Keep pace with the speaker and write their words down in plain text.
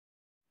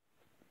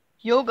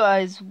Yo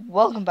guys,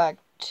 welcome back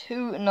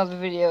to another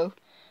video.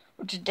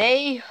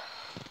 Today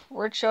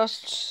we're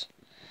just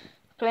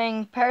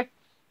playing part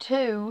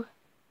 2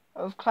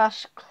 of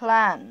Clash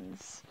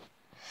Clans.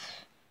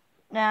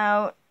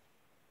 Now,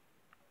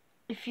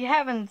 if you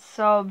haven't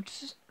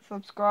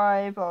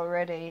subscribed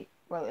already,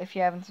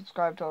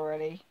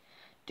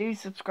 do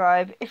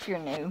subscribe if you're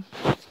new.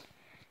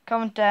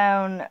 Comment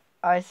down,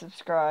 I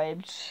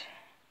subscribed,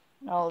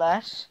 and all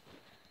that.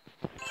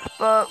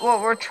 But what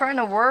we're trying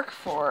to work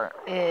for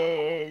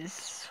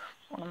is...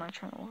 What am I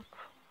trying to work for?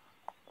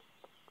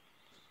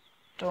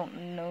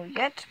 Don't know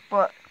yet,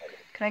 but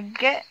can I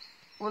get...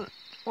 Well,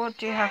 what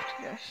do you have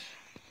to get?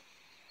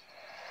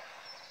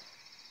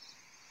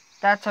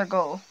 That's our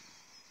goal.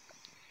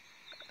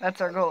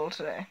 That's our goal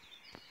today.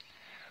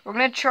 We're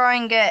going to try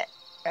and get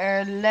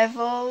our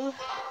level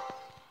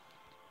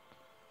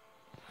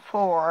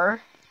 4.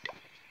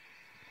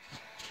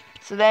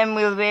 So then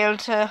we'll be able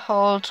to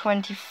hold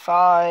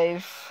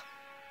 25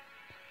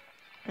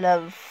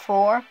 level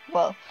 4.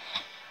 Well,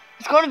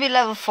 it's going to be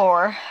level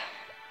 4.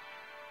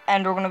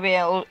 And we're going to be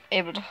able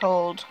to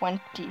hold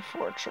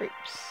 24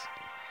 troops.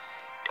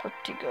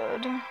 Pretty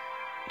good.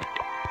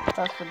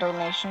 That's the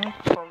donation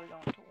before we go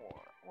into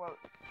war. Well,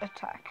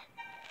 attack.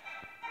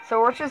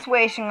 So we're just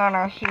waiting on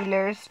our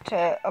healers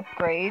to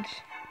upgrade.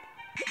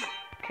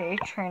 Okay,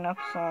 train up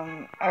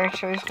some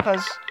archers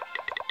because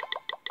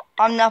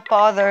I'm not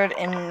bothered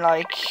in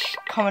like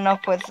coming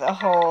up with a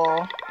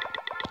whole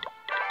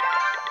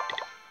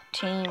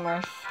team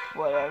or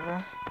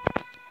whatever.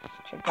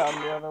 Check out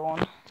the other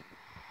one.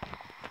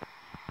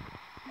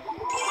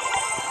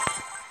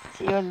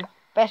 See a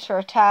better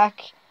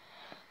attack.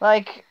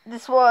 Like,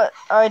 this is what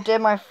I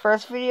did my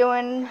first video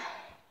in.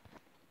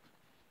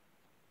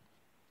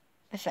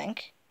 I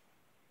think.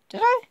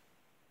 Did I?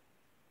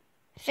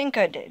 I think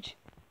I did.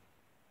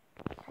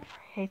 I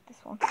hate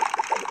this one. Okay.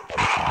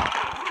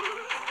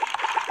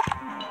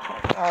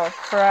 Oh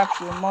crap,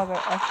 you mother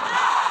effer.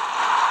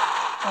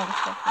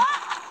 Motherfucker.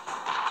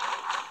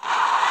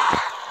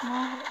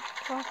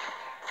 Motherfucker.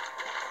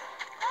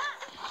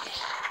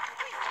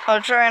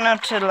 I'll try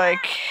not to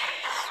like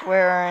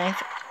swear or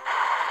anything.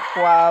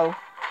 Wow.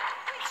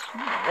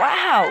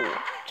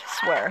 To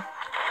swear.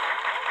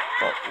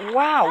 But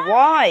wow,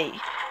 why?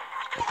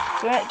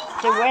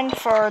 They went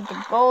for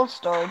the gold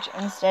storage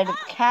instead of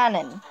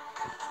cannon.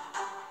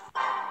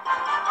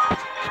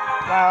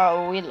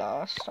 Wow, we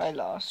lost. I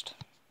lost.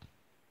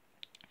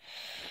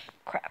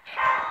 Crap.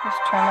 Let's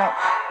turn up.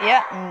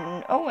 Yeah.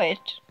 Oh wait.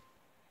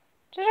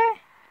 Did I?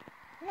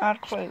 Not a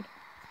clue.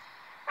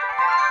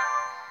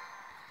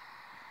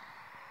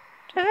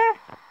 Did I?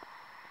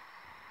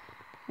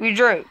 We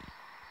drew.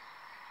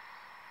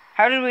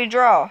 How did we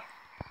draw?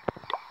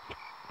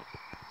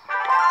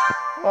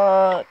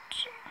 What?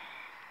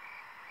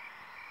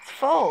 It's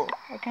full.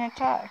 I can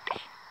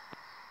attack.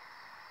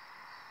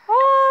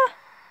 What?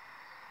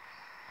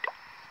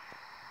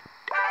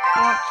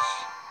 What?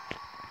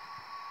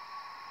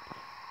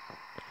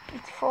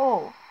 It's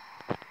full.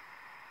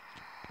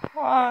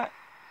 What?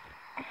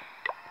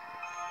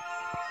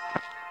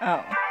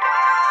 Oh.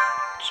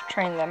 Let's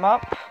train them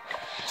up.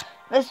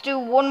 Let's do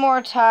one more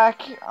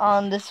attack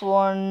on this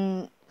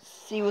one.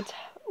 See what's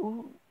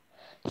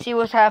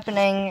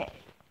happening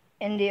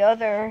in the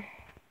other.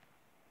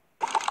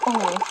 Oh,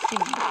 let's see.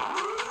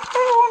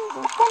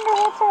 Wonder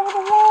what's over the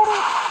water.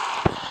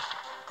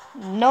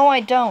 No, I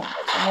don't,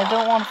 and I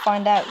don't want to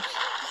find out.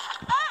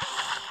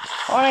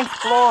 I want to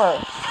explore.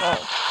 Well,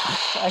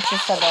 I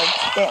just said I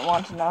didn't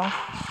want to know.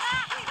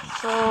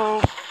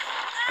 So,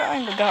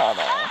 kinda got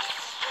it.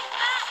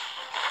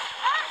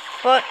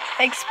 But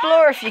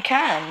explore if you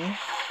can.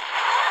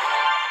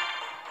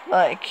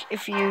 Like,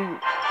 if you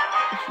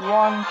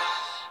want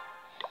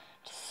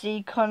to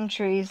see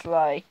countries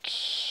like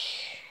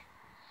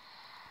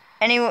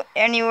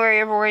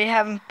anywhere where you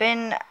haven't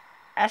been,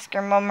 ask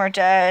your mum or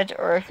dad,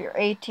 or if you're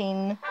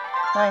 18,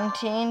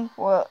 19,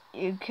 well,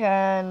 you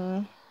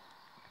can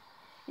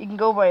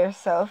go by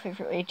yourself if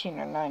you're 18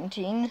 or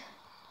 19.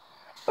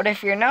 But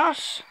if you're not,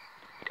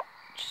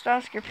 just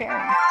ask your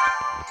parents.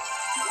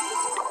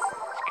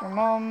 Ask your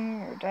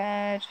mum, your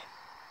dad,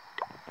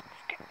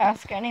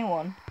 ask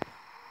anyone.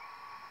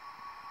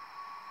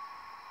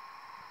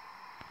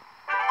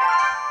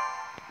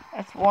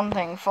 That's one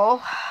thing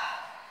full.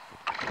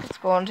 Let's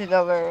go on to the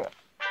other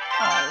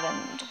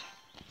island.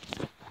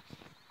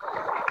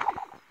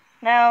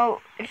 Now,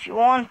 if you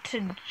want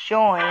to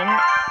join,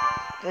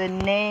 the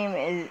name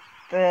is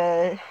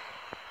the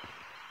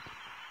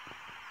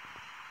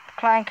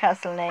clan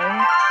castle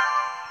name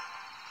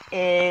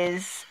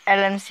is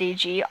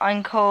LMCG.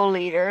 I'm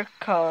co-leader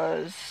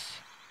because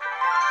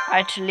I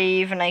had to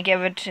leave and I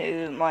gave it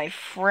to my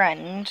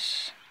friend.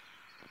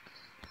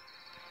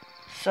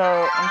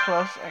 So, and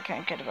plus, I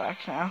can't get it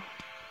back now.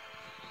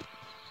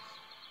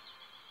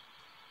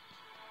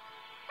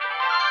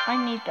 I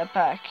need that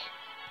back.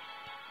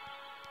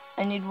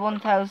 I need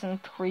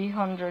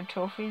 1,300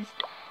 trophies.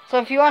 So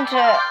if you want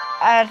to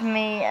add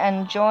me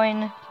and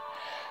join,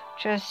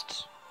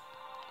 just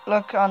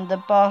look on the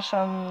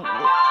bottom,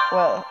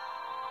 well,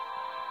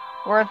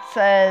 where it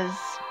says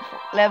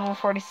level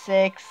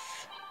 46. It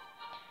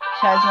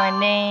has my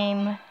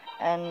name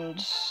and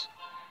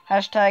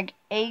hashtag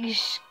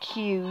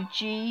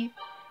HQG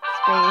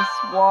space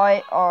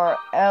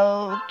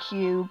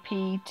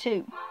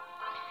YRLQP2.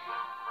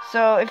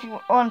 So if you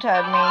want to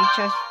add me,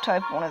 just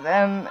type one of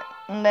them,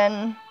 and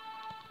then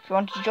if you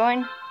want to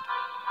join,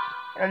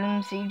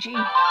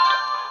 LMCG.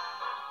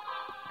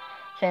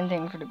 Same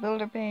thing for the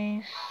builder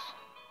base.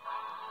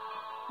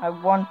 I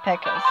want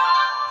Pekkas.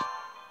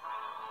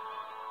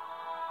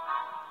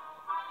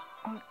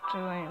 What do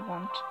I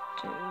want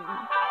to do?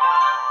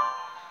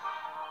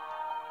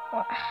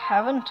 What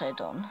haven't I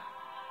done?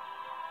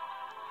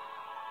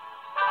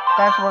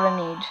 That's what I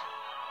need.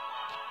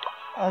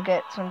 I'll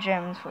get some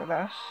gems for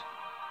that.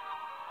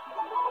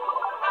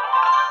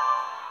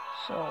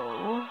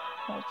 So,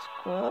 that's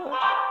good.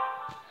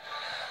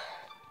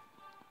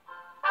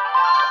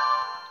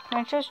 Can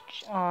I just...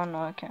 oh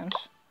no, I can't. I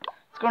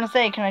was gonna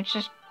say, can I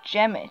just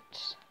gem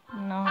it?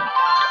 No.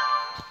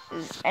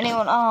 Is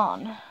anyone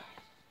on?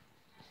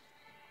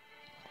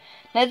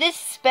 Now this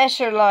is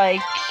better,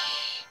 like,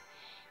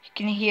 you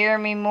can hear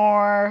me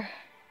more.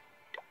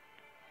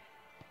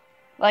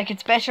 Like,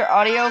 it's better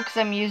audio because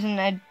I'm using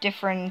a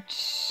different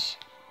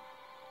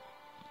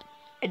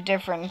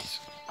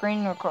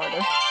screen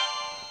recorder.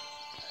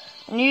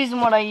 I'm using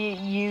what I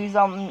use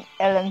on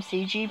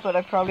LMCG, but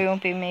I probably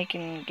won't be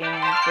making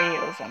gaming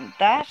videos on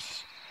that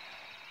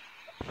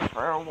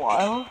for a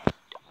while.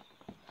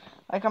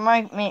 Like, I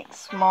might make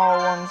small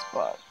ones,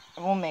 but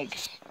I won't make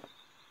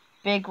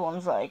big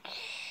ones like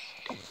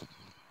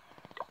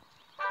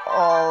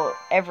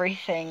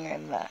everything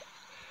and that.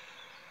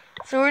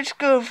 So we're just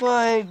gonna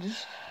find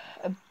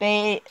a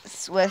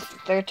base with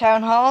their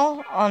town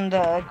hall on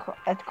at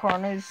the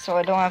corners, so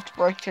I don't have to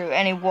break through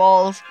any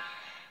walls.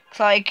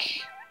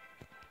 Like,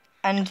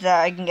 and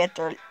that I can get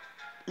their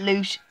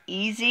loot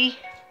easy.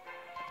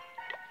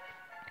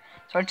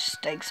 So I'm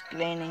just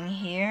explaining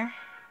here.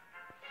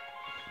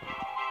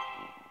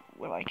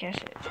 Will I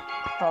get it?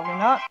 Probably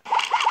not.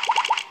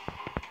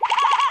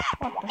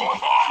 What the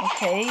heck?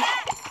 Okay.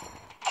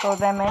 Throw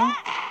them in.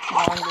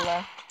 Now on the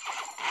left.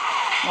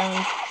 Then we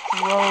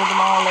throw them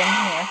all in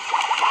here.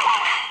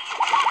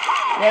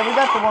 Yeah, we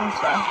got the 1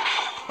 star.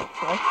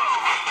 Hopefully.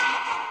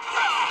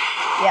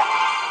 Yeah.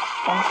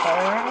 1 star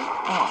already.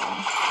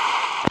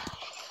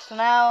 So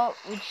now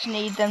we just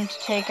need them to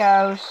take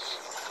out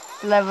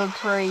level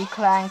 3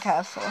 clan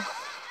castle.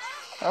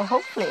 So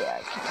hopefully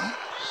I can.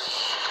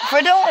 If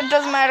I don't, it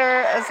doesn't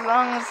matter as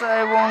long as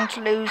I won't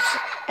lose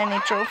any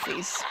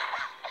trophies.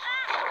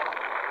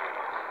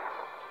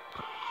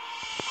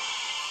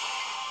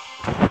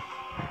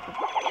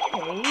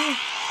 Okay.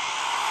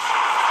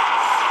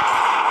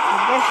 I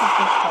guess it's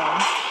this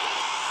time.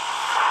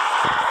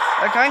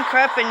 Like, I'm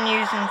crap in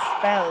using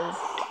spells.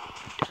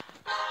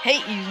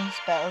 Hate using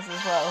spells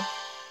as well.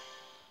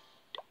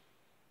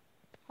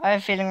 I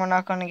have a feeling we're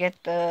not going to get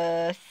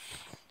the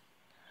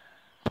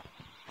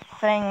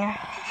thing.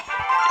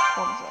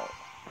 What is it?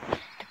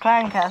 The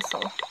clan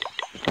castle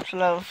to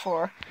level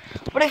 4.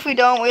 But if we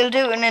don't, we'll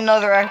do it in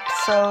another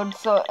episode.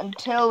 So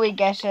until we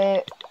get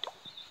it,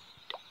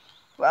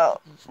 well,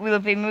 we'll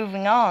be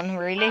moving on,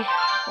 really.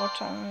 What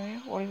time are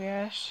we? What are we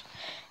at?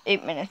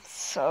 8 minutes.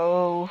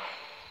 So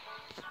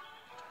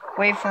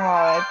wait for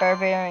my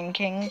barbarian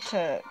king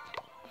to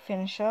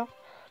finish up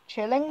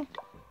chilling.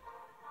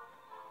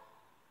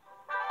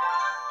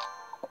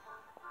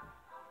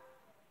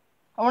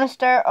 I want to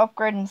start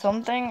upgrading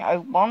something. I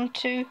want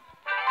to.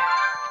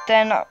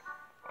 Then I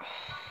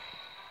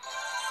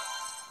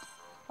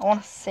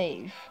want to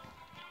save.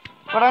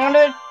 But I'm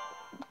gonna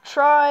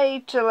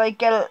try to like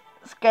get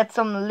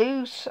some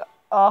loot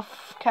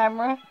off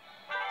camera.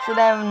 So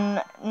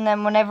then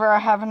whenever I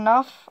have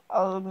enough,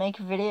 I'll make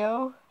a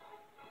video.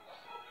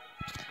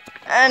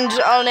 And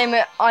I'll name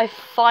it I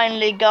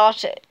Finally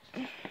Got It.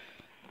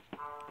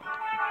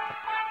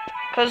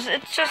 Cause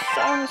it just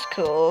sounds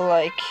cool.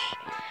 Like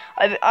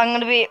I'm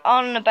gonna be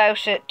on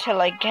about it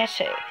till I get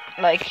it.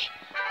 Like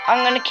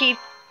I'm gonna keep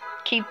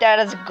that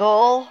as a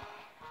goal.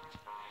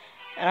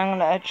 And I'm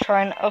gonna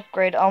try and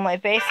upgrade all my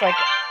base. Like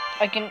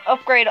I can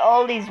upgrade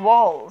all these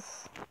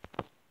walls.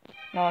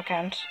 No, I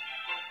can't.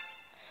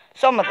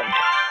 Some of them.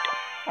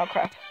 Oh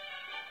crap.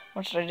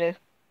 What should I do?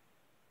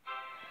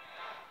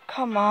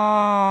 Come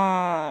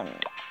on.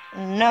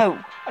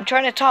 No. I'm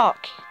trying to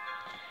talk.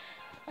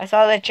 I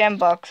saw that gem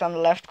box on the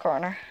left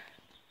corner.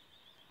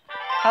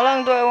 How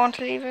long do I want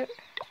to leave it?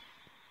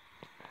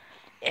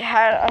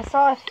 I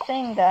saw a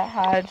thing that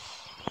had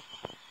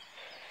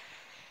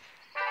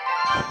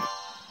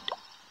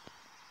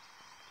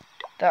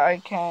that I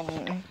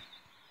can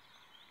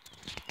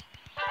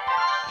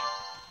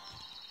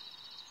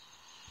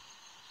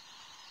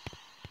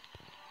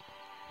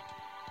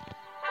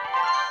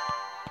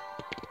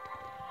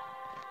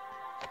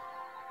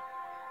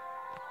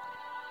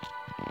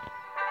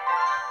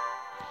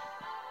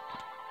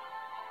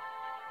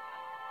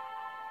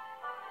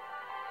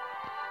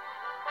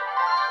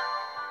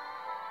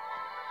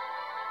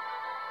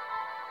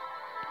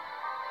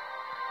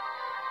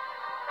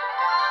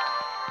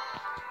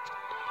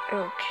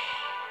Okay.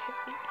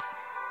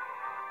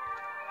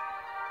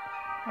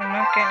 I'm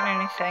not getting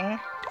anything.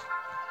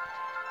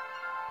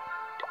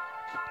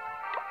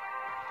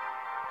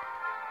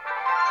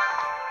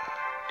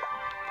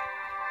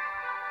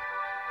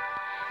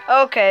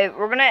 Okay,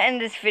 we're gonna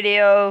end this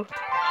video.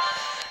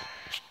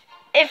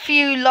 If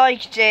you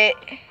liked it,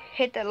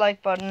 hit that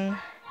like button.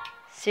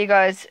 See you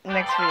guys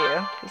next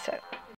video. Peace out.